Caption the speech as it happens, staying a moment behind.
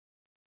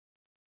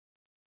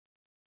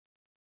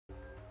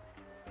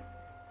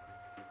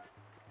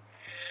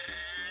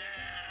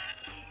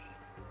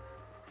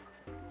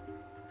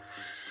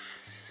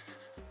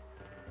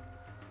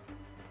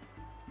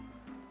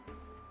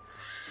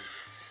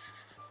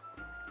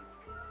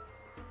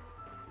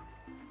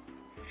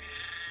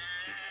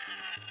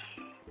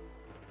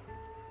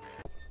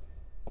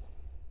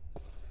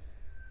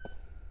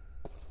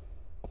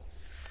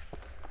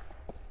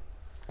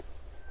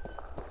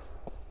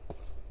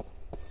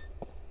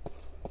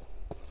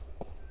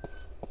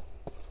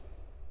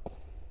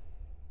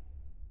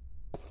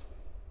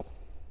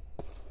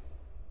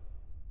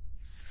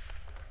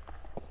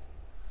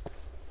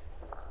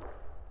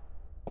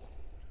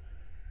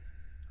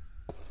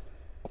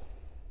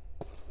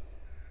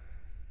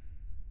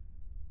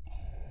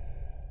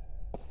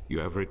You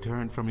have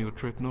returned from your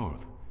trip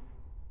north.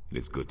 It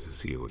is good to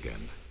see you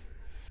again.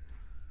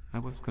 I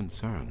was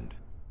concerned.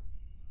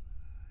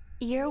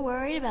 You're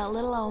worried about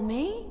little old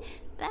me?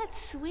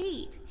 That's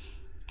sweet.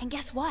 And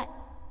guess what?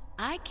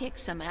 I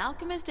kicked some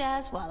alchemist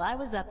ass while I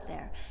was up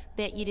there.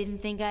 Bet you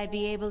didn't think I'd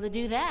be able to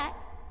do that.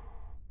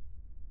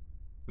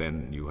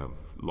 Then you have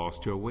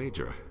lost your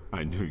wager.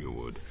 I knew you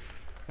would.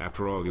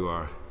 After all, you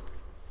are...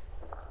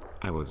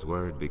 I was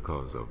worried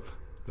because of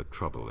the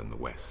trouble in the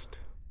West.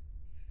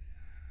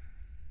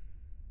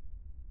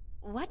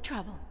 What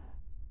trouble?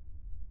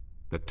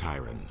 The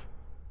Tyran.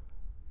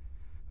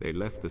 They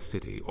left the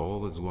city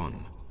all as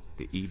one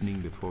the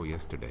evening before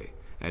yesterday,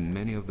 and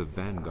many of the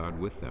vanguard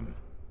with them.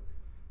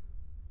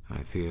 I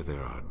fear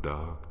there are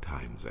dark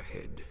times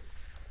ahead.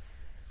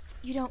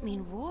 You don't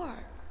mean war,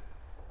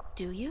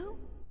 do you?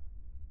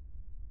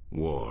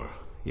 War,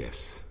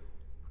 yes.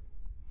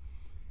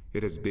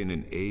 It has been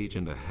an age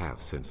and a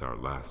half since our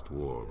last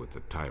war with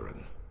the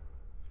Tyran.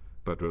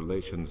 But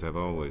relations have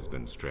always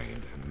been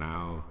strained, and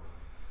now,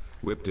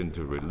 whipped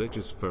into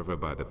religious fervor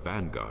by the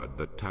vanguard,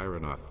 the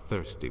Tyran are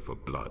thirsty for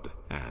blood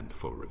and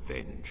for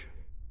revenge.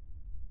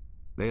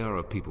 They are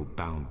a people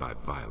bound by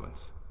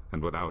violence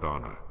and without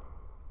honor,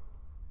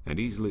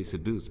 and easily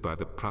seduced by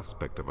the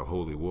prospect of a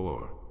holy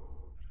war.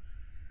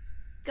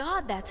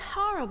 God, that's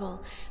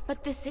horrible.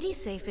 But the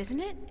city's safe, isn't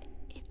it?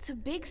 It's a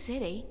big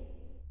city.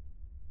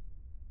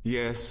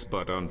 Yes,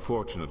 but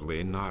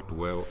unfortunately not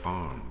well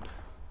armed.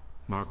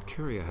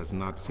 Marcuria has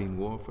not seen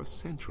war for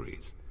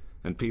centuries,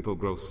 and people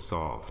grow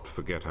soft,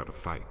 forget how to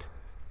fight.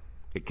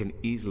 It can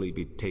easily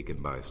be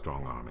taken by a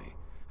strong army,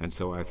 and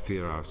so I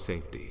fear our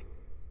safety.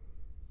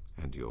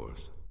 And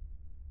yours.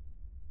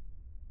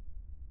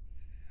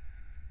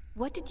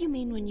 What did you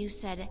mean when you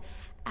said,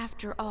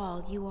 after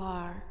all, you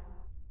are...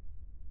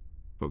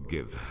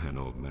 Forgive an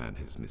old man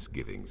his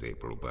misgivings,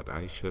 April, but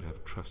I should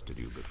have trusted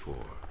you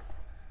before.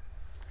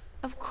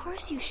 Of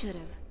course you should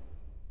have.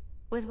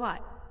 With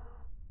what?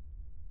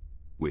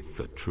 With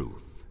the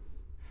truth.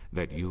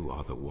 That you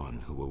are the one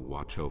who will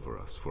watch over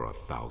us for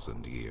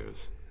 1,000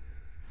 years.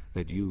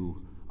 That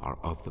you are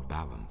of the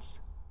balance,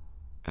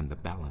 and the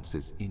balance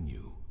is in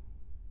you.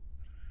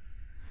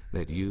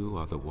 That you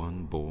are the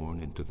one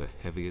born into the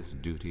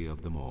heaviest duty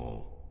of them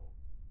all.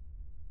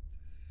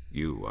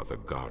 You are the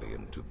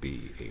guardian to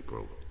be,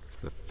 April,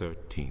 the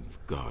 13th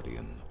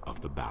guardian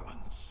of the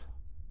balance.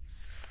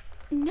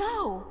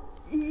 No!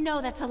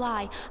 No, that's a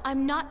lie.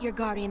 I'm not your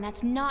guardian.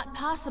 That's not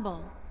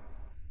possible.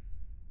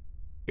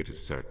 It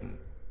is certain.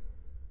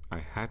 I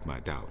had my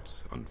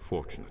doubts,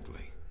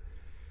 unfortunately.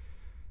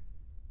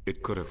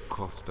 It could have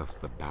cost us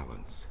the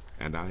balance,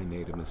 and I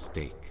made a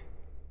mistake.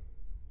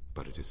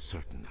 But it is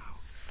certain now.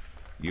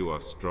 You are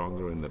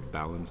stronger in the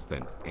balance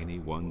than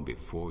anyone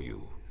before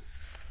you.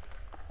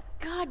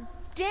 God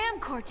damn,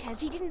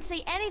 Cortez, he didn't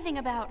say anything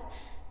about...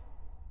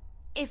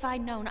 If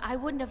I'd known, I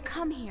wouldn't have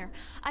come here.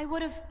 I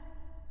would have...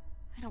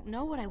 I don't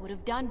know what I would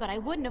have done, but I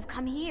wouldn't have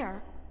come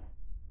here.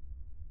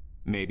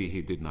 Maybe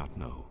he did not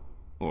know,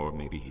 or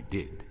maybe he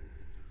did.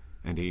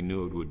 And he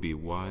knew it would be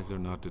wiser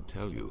not to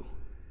tell you.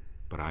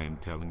 But I am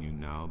telling you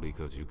now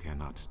because you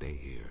cannot stay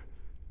here.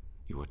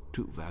 You are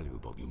too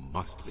valuable. You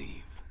must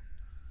leave.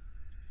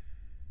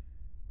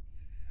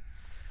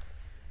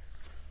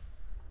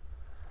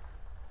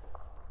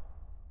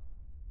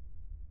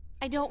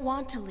 I don't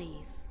want to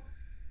leave.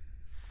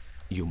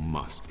 You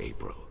must,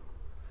 April.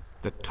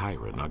 The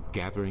Tyran are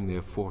gathering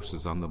their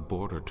forces on the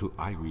border to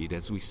Ireed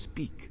as we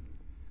speak.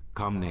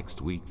 Come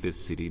next week,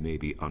 this city may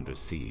be under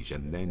siege,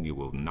 and then you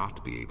will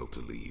not be able to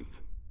leave.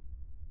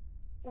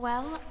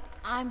 Well,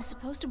 I'm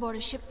supposed to board a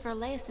ship for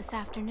Elias this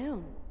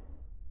afternoon.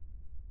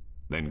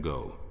 Then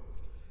go.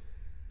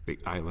 The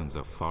islands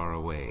are far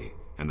away,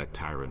 and the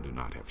Tyran do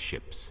not have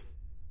ships.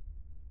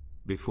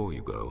 Before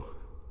you go,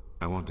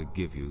 I want to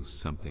give you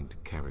something to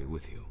carry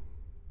with you.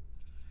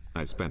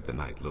 I spent the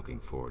night looking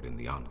for it in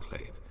the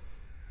Enclave.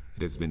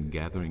 It has been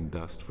gathering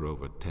dust for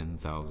over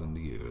 10,000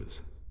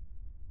 years.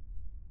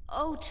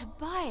 Oh,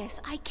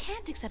 Tobias, I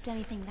can't accept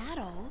anything that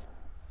old.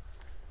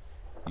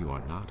 You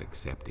are not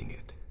accepting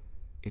it.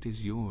 It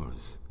is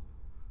yours.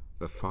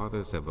 The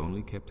Fathers have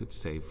only kept it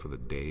safe for the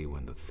day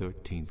when the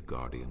 13th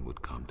Guardian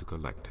would come to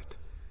collect it.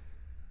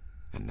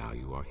 And now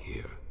you are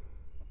here.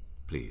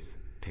 Please,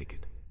 take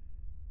it.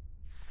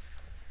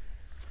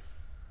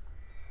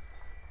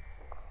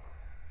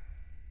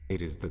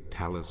 It is the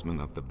talisman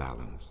of the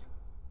balance.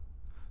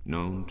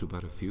 Known to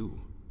but a few,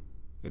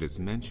 it is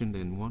mentioned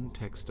in one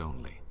text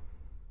only,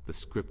 the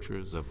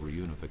Scriptures of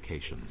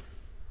Reunification,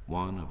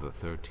 one of the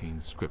 13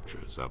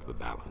 Scriptures of the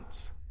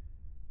balance.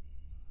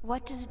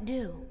 What does it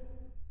do?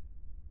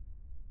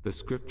 The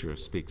Scripture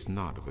speaks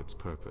not of its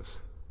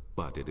purpose,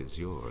 but it is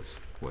yours,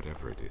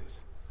 whatever it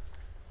is.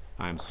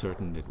 I am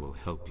certain it will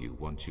help you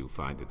once you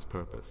find its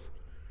purpose.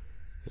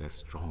 It has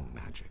strong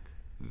magic,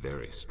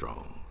 very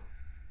strong.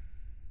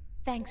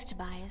 Thanks,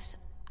 Tobias.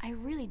 I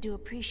really do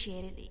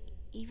appreciate it,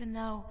 even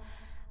though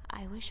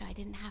I wish I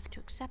didn't have to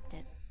accept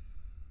it.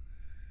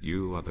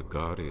 You are the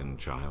guardian,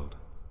 child.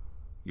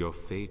 Your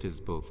fate is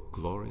both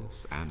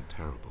glorious and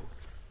terrible.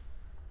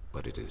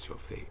 but it is your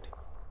fate.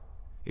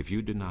 If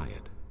you deny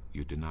it,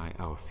 you deny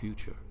our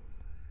future.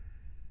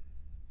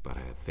 But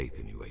I have faith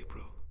in you,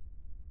 April.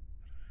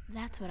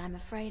 That's what I'm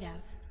afraid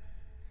of.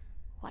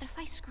 What if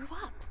I screw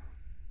up?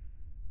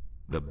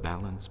 The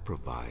balance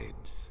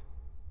provides.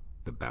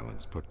 The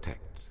balance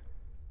protects.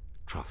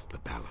 Trust the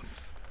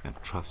balance, and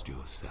trust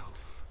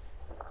yourself.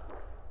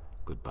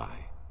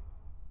 Goodbye,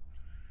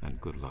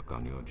 and good luck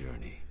on your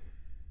journey.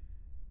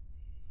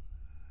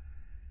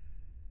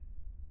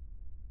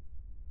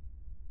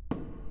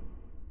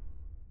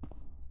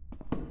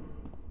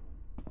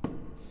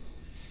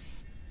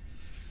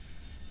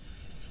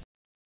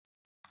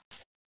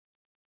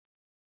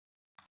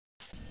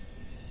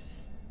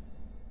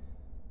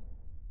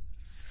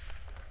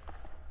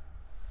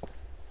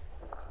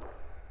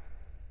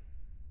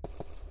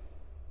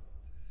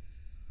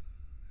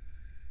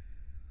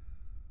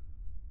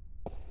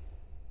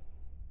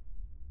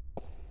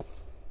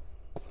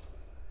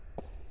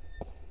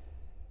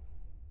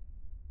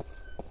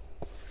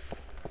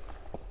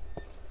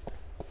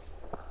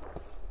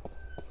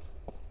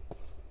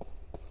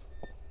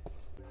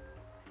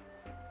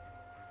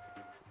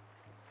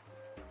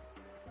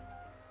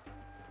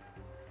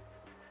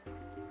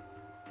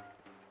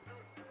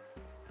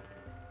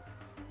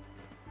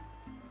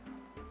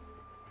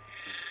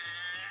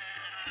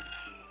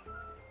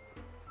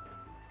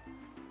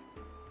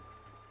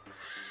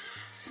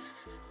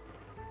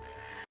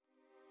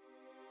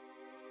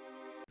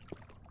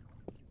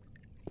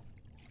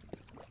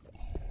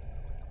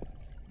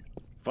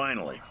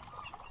 Finally,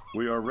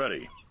 we are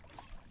ready.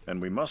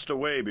 And we must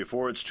away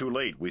before it's too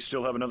late. We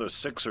still have another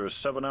 6 or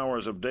 7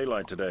 hours of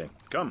daylight today.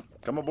 Come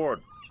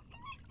aboard.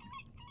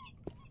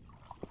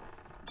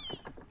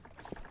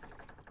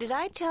 Did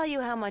I tell you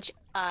how much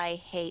I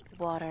hate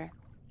water?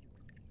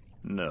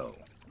 No.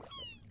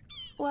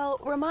 Well,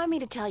 remind me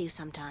to tell you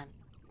sometime.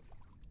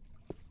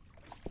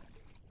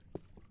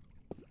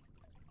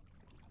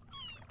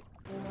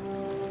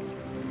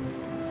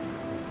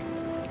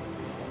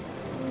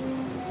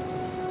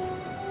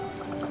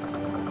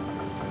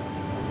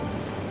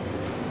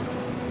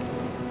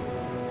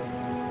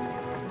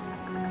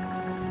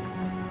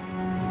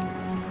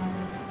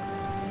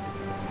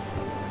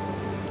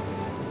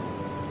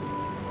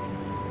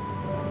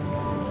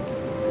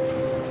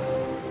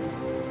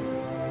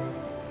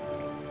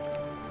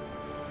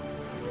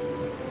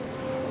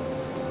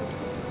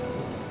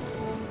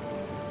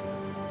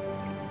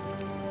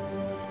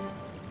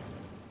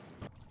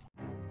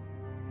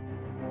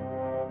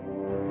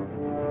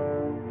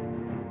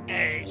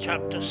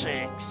 Chapter 6.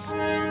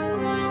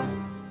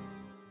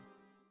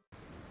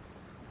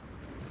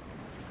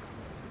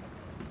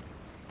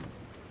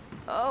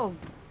 Oh,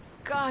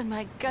 God,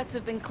 my guts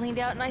have been cleaned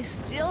out and I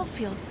still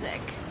feel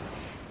sick.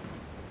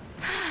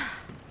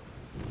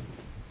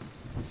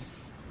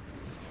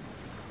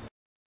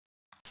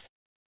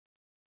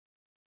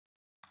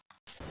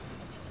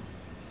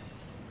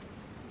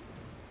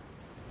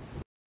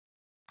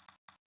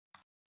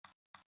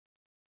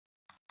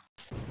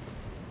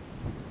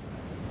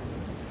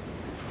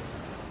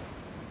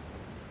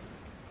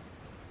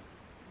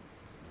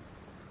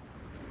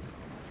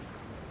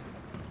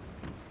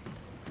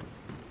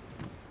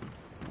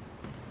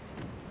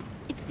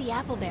 It's the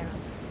apple barrel.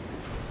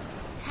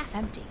 It's half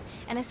empty,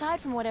 and aside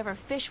from whatever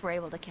fish we're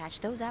able to catch,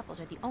 those apples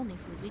are the only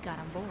food we got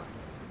on board.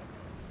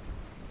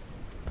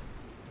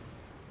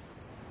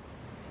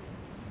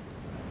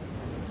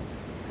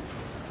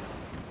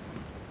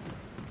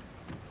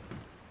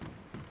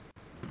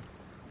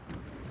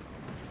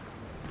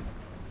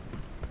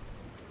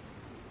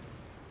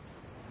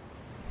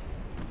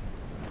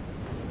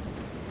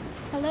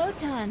 Hello,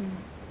 Tun.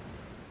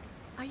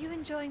 Are you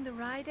enjoying the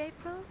ride,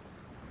 April?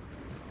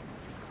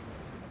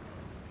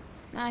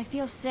 I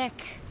feel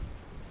sick.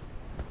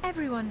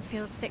 Everyone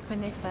feels sick when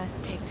they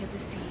first take to the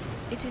sea.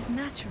 It is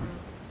natural.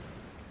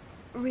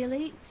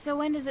 Really? So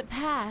when does it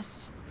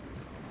pass?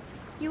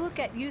 You will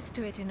get used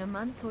to it in a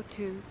month or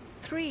 2,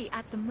 3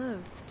 at the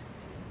most.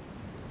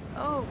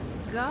 Oh,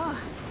 God.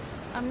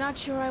 I'm not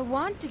sure I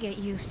want to get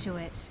used to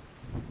it.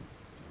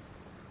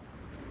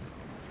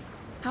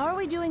 How are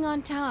we doing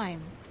on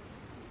time?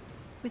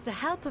 With the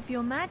help of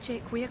your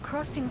magic, we are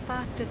crossing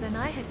faster than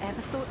I had ever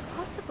thought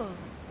possible.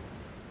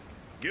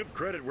 Give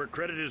credit where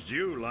credit is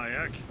due,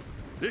 Lyak.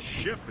 This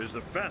ship is the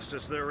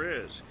fastest there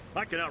is.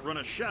 I can outrun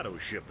a shadow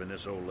ship in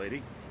this old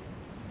lady.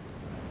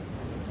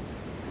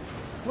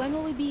 When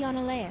will we be on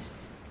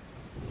Elias?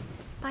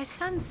 By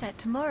sunset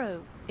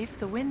tomorrow, if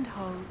the wind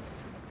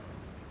holds.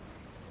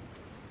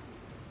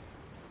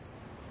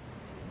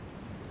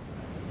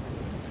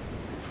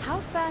 How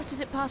fast is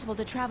it possible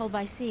to travel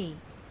by sea?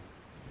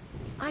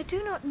 I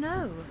do not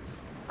know.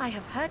 I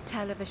have heard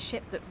tell of a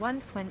ship that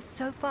once went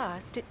so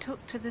fast it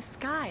took to the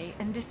sky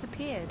and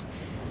disappeared.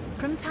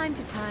 From time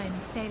to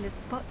time, sailors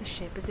spot the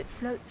ship as it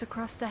floats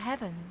across the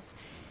heavens.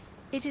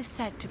 It is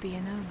said to be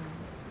an omen.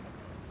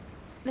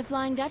 The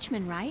Flying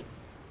Dutchman, right?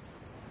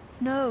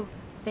 No,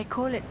 they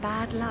call it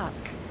bad luck.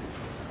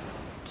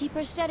 Keep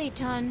her steady,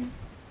 Tun.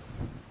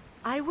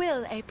 I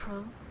will,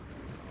 April.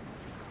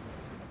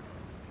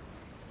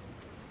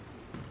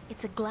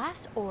 It's a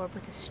glass orb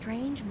with a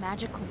strange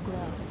magical glow.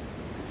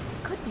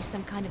 It could be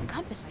some kind of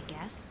compass, I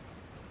guess.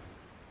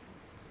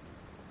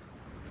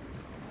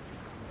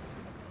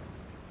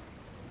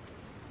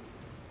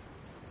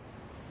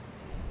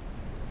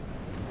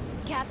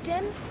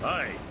 Captain?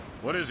 Hi,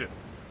 what is it?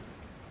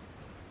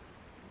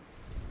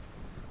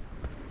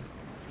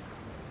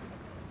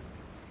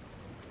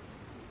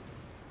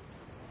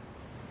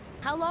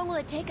 How long will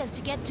it take us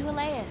to get to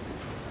Elias?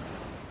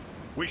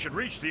 We should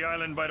reach the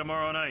island by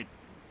tomorrow night,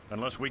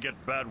 unless we get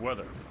bad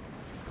weather.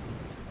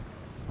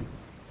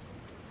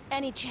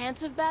 Any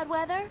chance of bad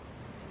weather?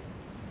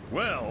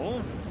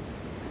 Well,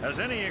 as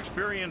any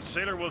experienced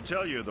sailor will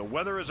tell you, the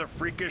weather is a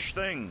freakish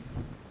thing,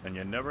 and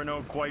you never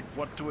know quite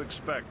what to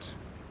expect.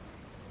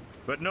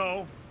 But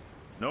no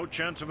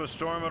chance of a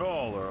storm at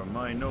all, or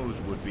my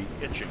nose would be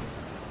itching.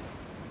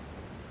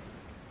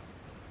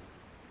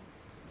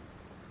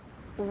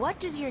 What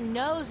does your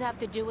nose have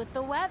to do with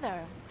the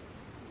weather?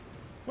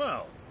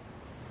 Well,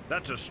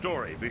 that's a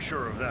story, be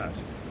sure of that.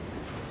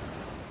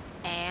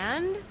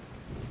 And?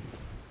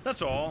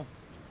 That's all.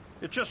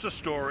 It's just a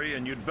story,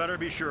 and you'd better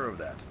be sure of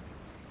that.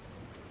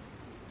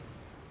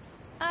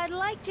 I'd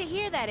like to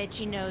hear that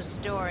itchy nose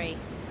story.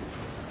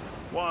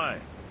 Why?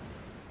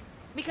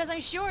 Because I'm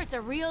sure it's a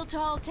real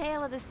tall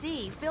tale of the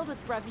sea, filled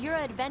with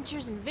bravura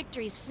adventures and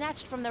victories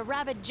snatched from the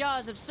rabid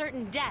jaws of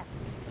certain death.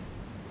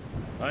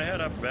 I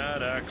had a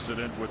bad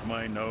accident with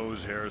my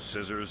nose hair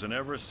scissors, and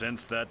ever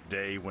since that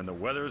day, when the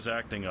weather's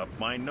acting up,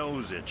 my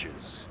nose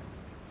itches.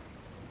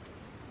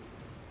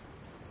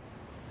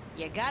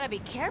 You gotta be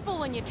careful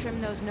when you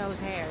trim those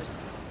nose hairs.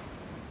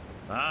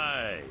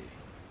 Aye.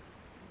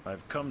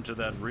 I've come to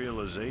that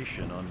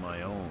realization on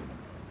my own.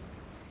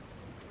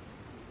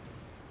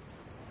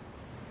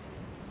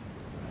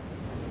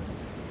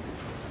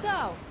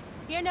 So,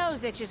 your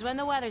nose itches when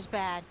the weather's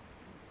bad.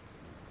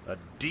 A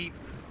deep,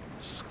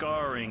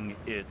 scarring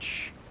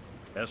itch,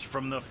 as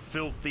from the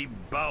filthy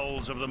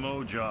bowels of the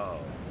Mojal.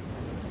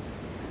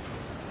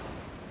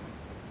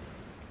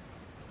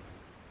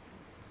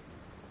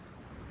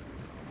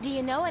 Do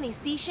you know any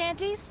sea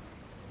shanties?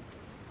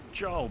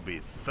 Jal be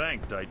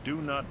thanked I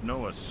do not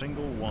know a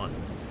single one.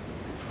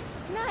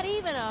 Not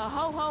even a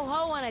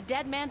ho-ho-ho on a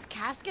dead man's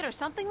casket or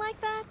something like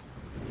that?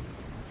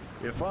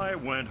 If I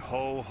went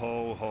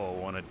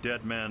ho-ho-ho on a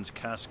dead man's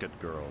casket,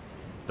 girl,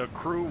 the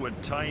crew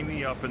would tie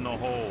me up in the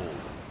hold.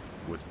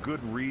 With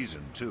good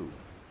reason, too.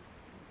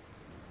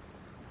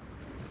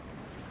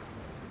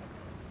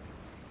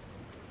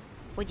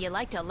 Would you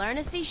like to learn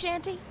a sea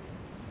shanty?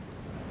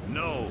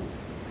 No.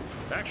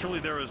 Actually,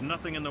 there is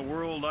nothing in the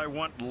world I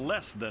want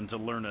less than to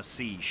learn a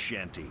sea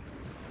shanty.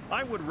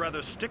 I would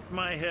rather stick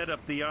my head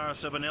up the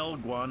arse of an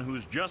Elguan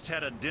who's just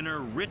had a dinner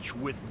rich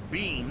with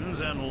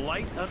beans and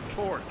light a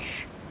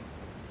torch.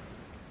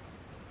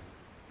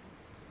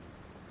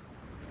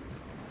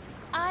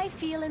 I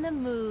feel in the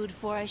mood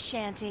for a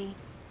shanty.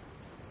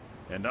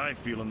 And I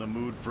feel in the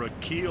mood for a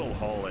keel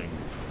hauling.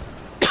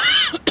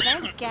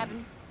 Thanks,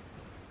 Captain.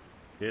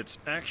 It's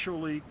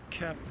actually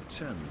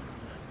Captain.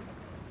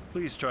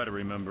 Please try to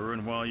remember,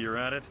 and while you're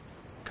at it,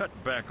 cut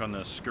back on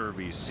the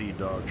scurvy sea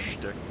dog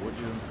shtick, would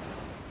you?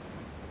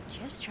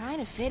 Just trying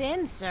to fit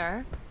in,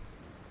 sir.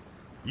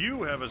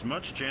 You have as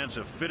much chance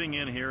of fitting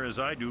in here as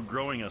I do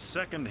growing a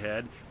second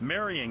head,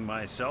 marrying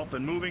myself,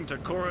 and moving to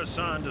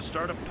Khorasan to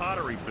start a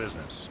pottery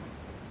business.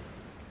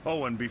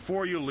 Oh, and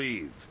before you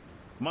leave,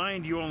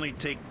 mind you only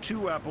take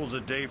 2 apples a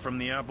day from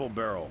the apple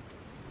barrel.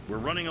 We're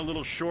running a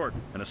little short,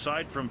 and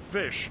aside from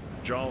fish,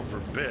 Jal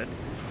forbid,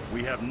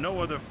 we have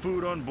no other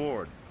food on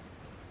board.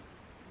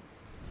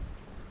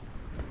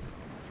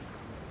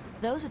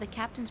 Those are the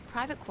captain's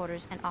private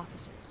quarters and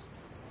offices.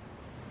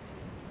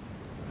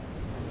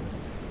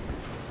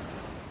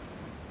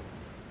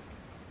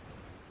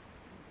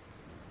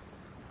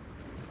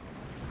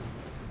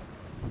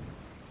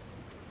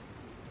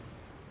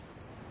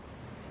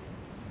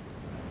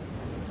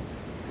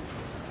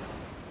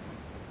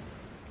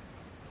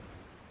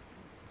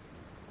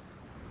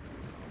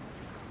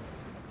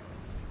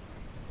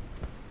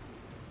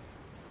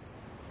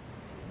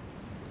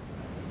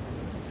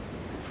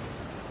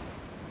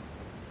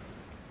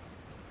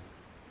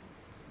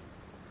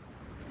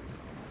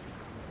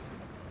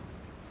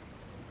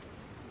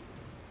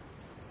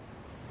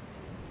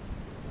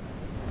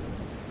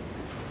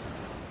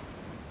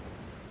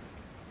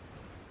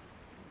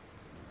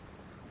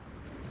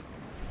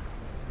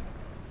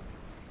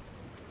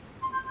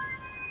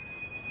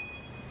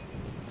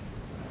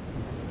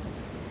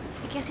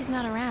 I guess he's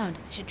not around.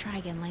 I should try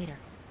again later.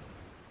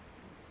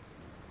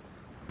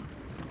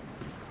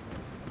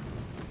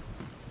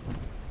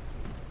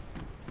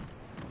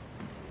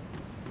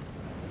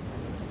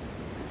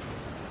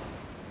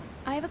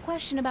 I have a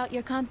question about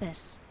your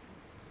compass.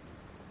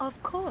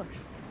 Of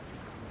course.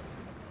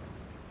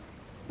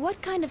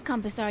 What kind of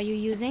compass are you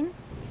using?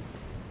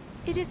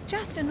 It is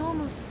just a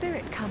normal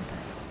spirit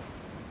compass.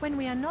 When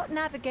we are not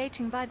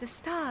navigating by the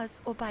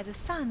stars or by the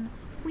sun,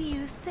 we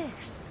use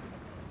this.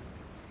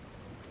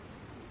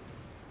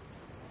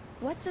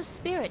 What's a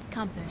spirit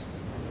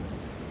compass?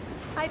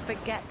 I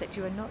forget that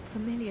you are not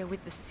familiar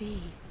with the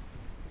sea.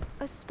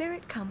 A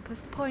spirit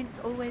compass points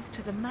always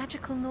to the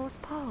magical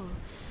North Pole,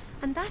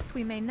 and thus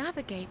we may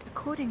navigate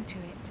according to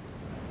it.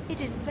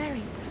 It is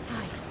very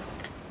precise,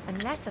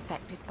 unless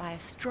affected by a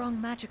strong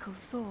magical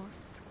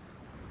source.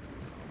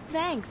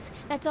 Thanks,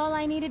 that's all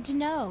I needed to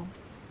know.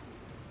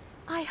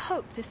 I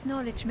hope this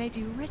knowledge made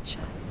you richer.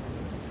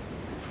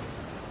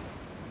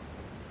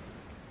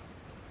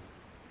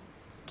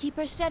 Keep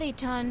her steady,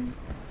 Tun.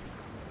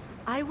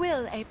 I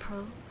will,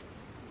 April.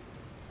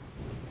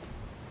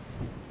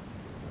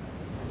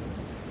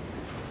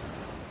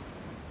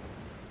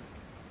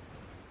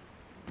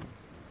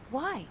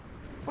 Why?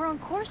 We're on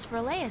course for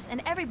Elias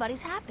and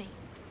everybody's happy.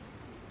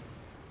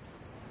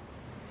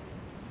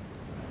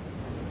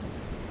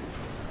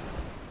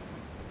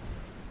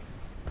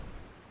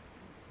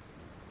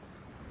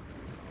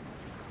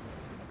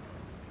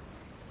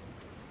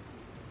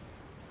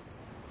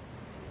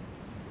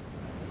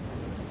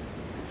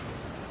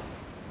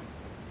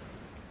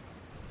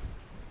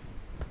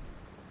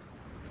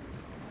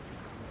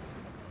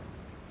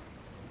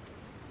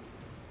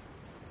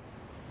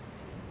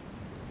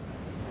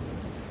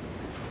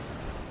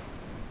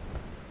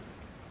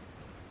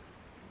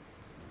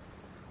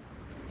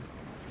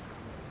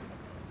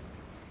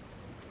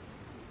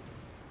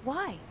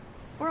 Why?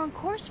 We're on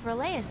course for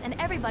Elias and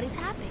everybody's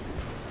happy.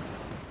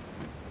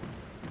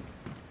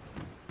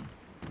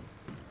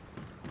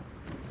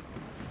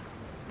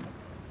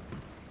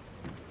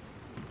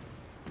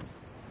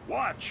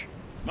 Watch!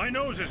 My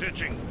nose is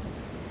itching.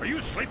 Are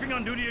you sleeping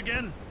on duty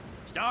again?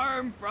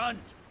 Storm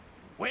front.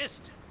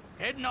 West.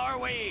 Heading our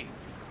way.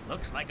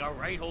 Looks like a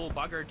right old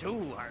bugger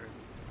too.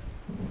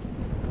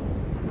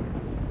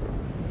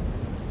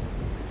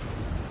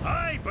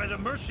 Aye, by the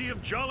mercy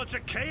of Jol, it's a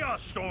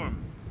chaos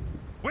storm.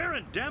 Where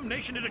in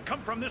damnation did it come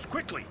from this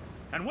quickly?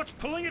 And what's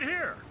pulling it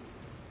here?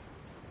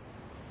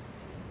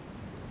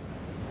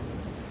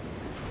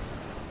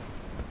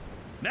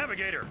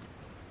 Navigator,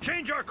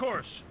 change our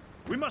course.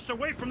 We must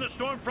away from the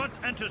storm front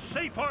and to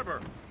safe harbor.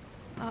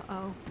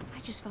 Uh-oh. I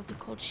just felt a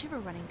cold shiver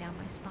running down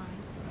my spine.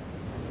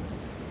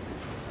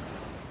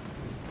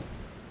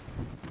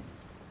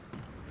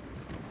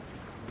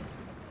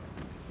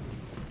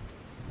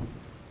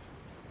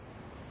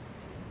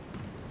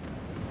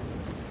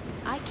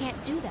 I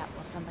can't do that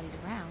while somebody's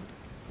around.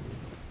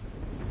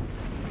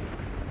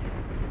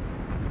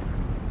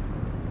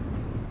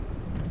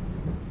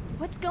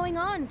 What's going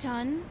on,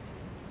 Tun?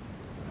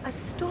 A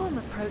storm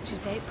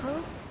approaches,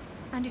 April,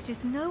 and it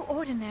is no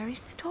ordinary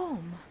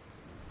storm.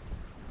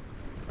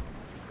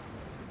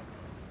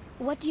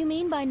 What do you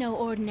mean by no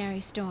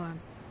ordinary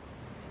storm?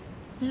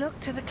 Look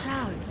to the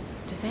clouds.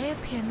 Do they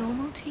appear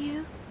normal to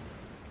you?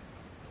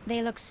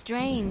 They look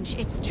strange,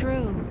 it's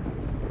true.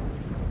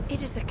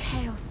 It is a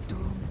chaos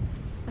storm.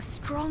 A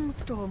strong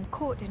storm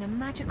caught in a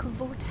magical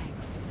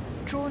vortex,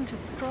 drawn to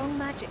strong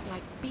magic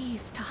like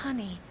bees to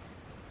honey.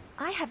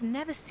 I have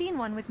never seen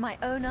one with my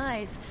own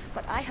eyes,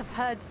 but I have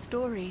heard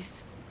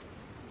stories.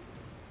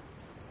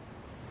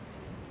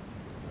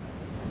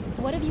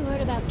 What have you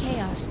heard about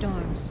chaos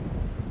storms?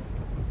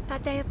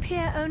 That they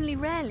appear only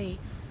rarely,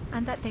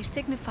 and that they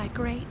signify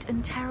great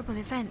and terrible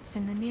events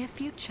in the near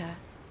future.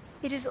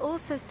 It is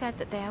also said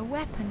that they are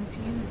weapons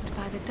used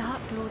by the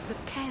Dark Lords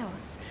of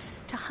Chaos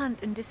to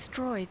hunt and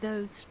destroy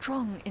those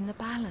strong in the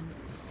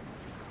balance.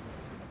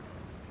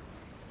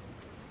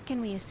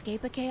 Can we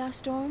escape a chaos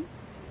storm?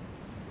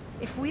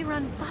 If we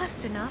run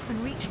fast enough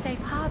and reach safe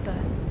harbor,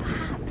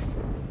 perhaps.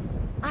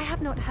 I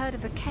have not heard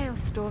of a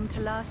chaos storm to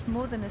last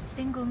more than a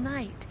single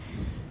night,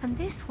 and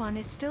this one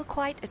is still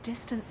quite a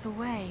distance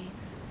away.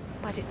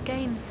 But it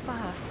gains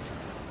fast.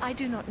 I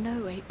do not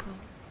know, April.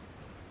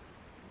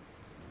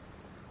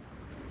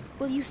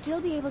 Will you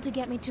still be able to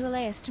get me to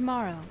Elias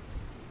tomorrow?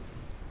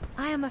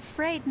 I am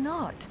afraid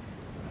not.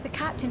 The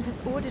captain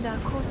has ordered our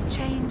course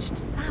changed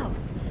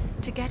south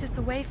to get us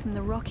away from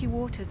the rocky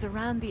waters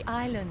around the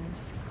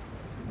islands.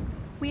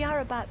 We are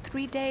about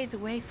 3 days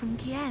away from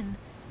Gien,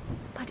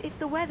 but if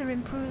the weather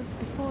improves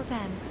before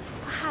then,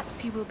 perhaps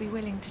he will be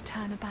willing to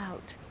turn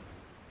about.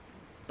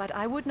 But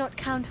I would not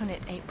count on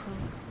it, April.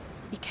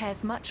 He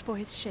cares much for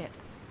his ship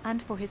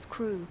and for his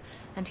crew,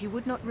 and he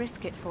would not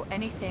risk it for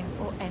anything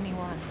or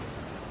anyone.